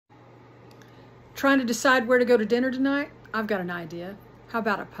Trying to decide where to go to dinner tonight? I've got an idea. How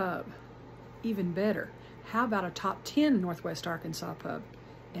about a pub? Even better, how about a top 10 Northwest Arkansas pub?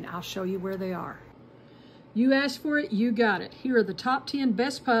 And I'll show you where they are. You asked for it, you got it. Here are the top 10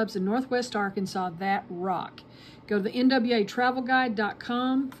 best pubs in Northwest Arkansas that rock. Go to the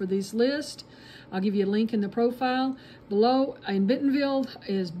nwatravelguide.com for these lists. I'll give you a link in the profile. Below in Bentonville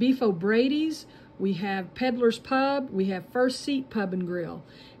is Beef O'Brady's. We have Peddler's Pub. We have First Seat Pub and Grill.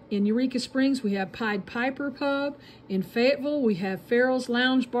 In Eureka Springs, we have Pied Piper Pub. In Fayetteville, we have Farrell's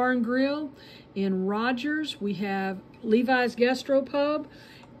Lounge Bar and Grill. In Rogers, we have Levi's Gastropub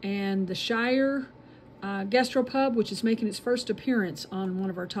and the Shire Gastropub, which is making its first appearance on one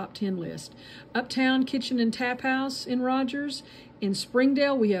of our top 10 lists. Uptown Kitchen and Tap House in Rogers. In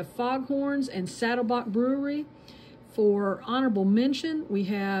Springdale, we have Foghorns and Saddleblock Brewery. For honorable mention, we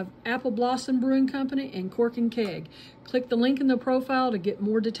have Apple Blossom Brewing Company and Cork and Keg. Click the link in the profile to get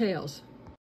more details.